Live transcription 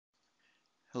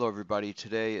Hello everybody.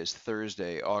 Today is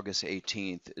Thursday, August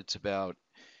 18th. It's about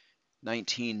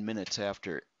 19 minutes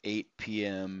after 8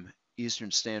 p.m.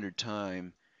 Eastern Standard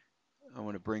Time. I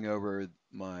want to bring over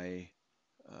my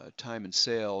time and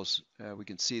sales. We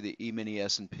can see the E-mini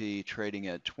S&P trading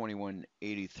at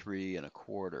 2183 and a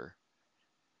quarter.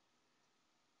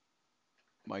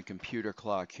 My computer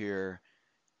clock here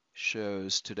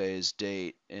shows today's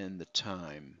date and the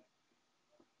time.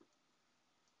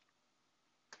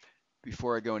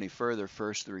 Before I go any further,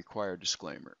 first the required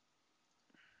disclaimer.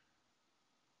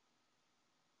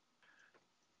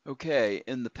 Okay,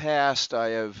 in the past I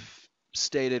have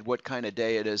stated what kind of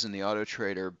day it is in the auto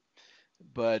trader,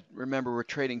 but remember we're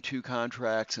trading two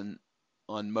contracts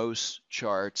on most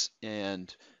charts,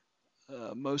 and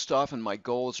most often my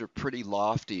goals are pretty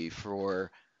lofty for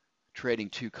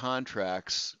trading two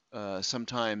contracts,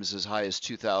 sometimes as high as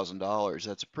 $2,000.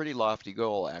 That's a pretty lofty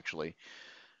goal actually.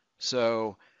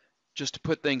 So just to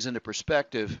put things into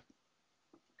perspective,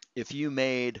 if you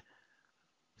made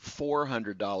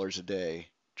 $400 a day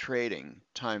trading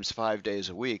times 5 days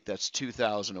a week, that's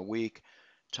 2,000 a week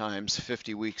times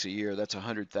 50 weeks a year, that's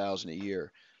 100,000 a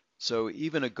year. So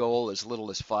even a goal as little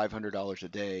as $500 a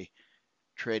day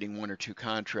trading one or two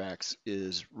contracts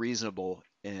is reasonable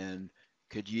and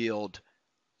could yield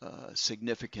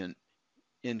significant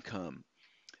income.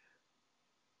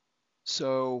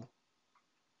 So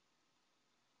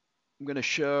I'm going to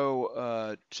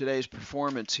show today's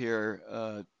performance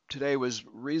here. Today was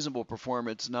reasonable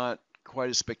performance, not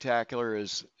quite as spectacular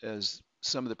as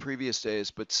some of the previous days,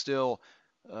 but still,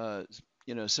 uh,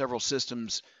 several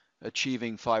systems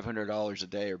achieving $500 a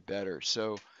day or better.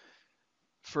 So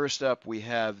first up, we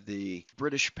have the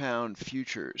British pound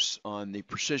futures on the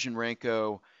Precision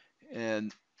Renko,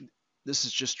 and this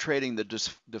is just trading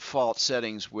the default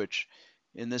settings, which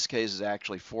in this case is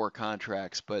actually four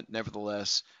contracts, but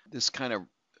nevertheless, this kind of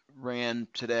ran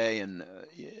today and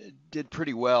did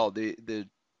pretty well. The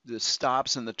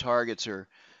stops and the targets are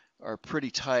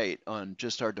pretty tight on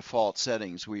just our default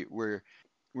settings. We're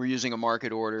using a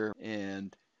market order,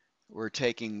 and we're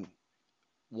taking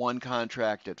one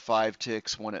contract at 5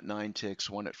 ticks, one at 9 ticks,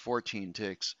 one at 14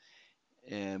 ticks,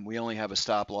 and we only have a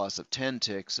stop loss of 10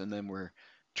 ticks, and then we're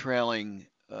trailing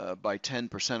by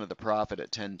 10% of the profit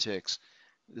at 10 ticks.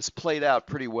 This played out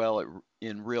pretty well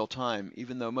in real time.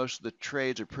 Even though most of the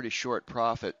trades are pretty short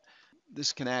profit,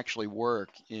 this can actually work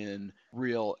in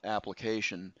real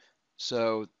application.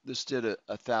 So this did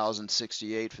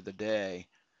 1,068 for the day.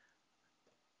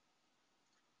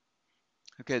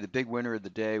 Okay, the big winner of the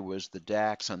day was the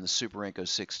DAX on the Super Renko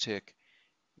 6 tick,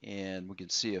 and we can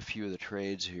see a few of the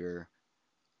trades here.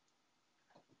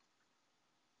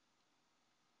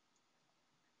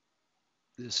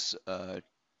 This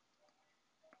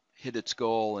hit its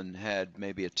goal and had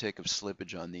maybe a tick of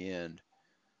slippage on the end.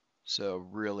 So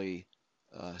really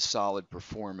solid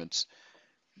performance.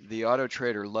 The auto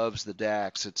trader loves the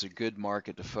DAX. It's a good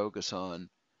market to focus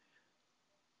on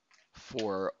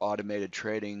for automated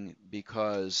trading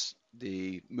because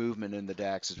the movement in the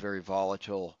DAX is very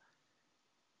volatile,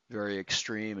 very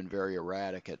extreme, and very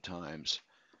erratic at times.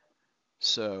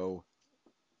 So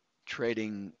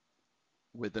trading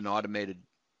with an automated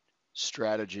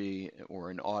strategy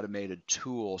or an automated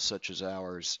tool such as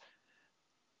ours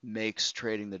makes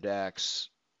trading the DAX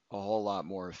a whole lot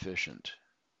more efficient.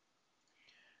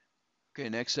 Okay,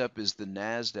 next up is the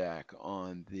NASDAQ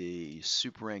on the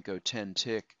Super Renko 10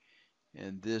 tick,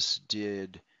 and this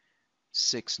did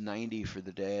 690 for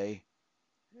the day,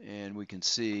 and we can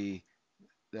see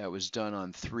that was done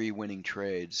on 3 winning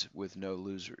trades with no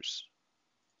losers.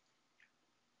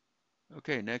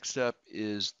 Okay, next up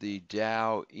is the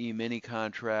Dow E-mini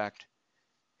contract,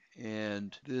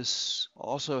 and this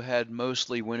also had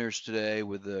mostly winners today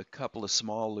with a couple of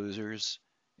small losers,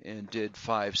 and did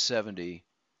 570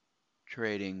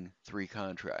 trading 3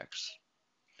 contracts.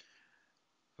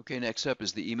 Okay, next up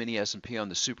is the E-mini S&P on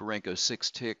the Super Renko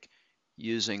 6 tick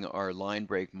using our line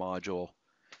break module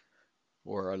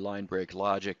or our line break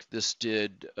logic. This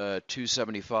did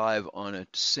 275 on a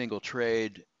single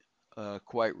trade,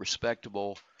 quite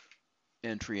respectable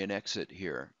entry and exit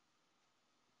here.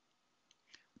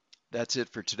 That's it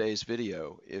for today's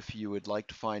video. If you would like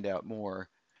to find out more,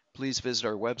 please visit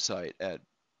our website at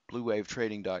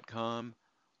bluewavetrading.com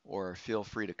or feel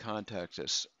free to contact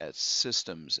us at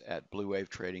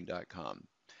systems@bluewavetrading.com.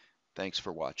 Thanks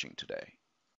for watching today.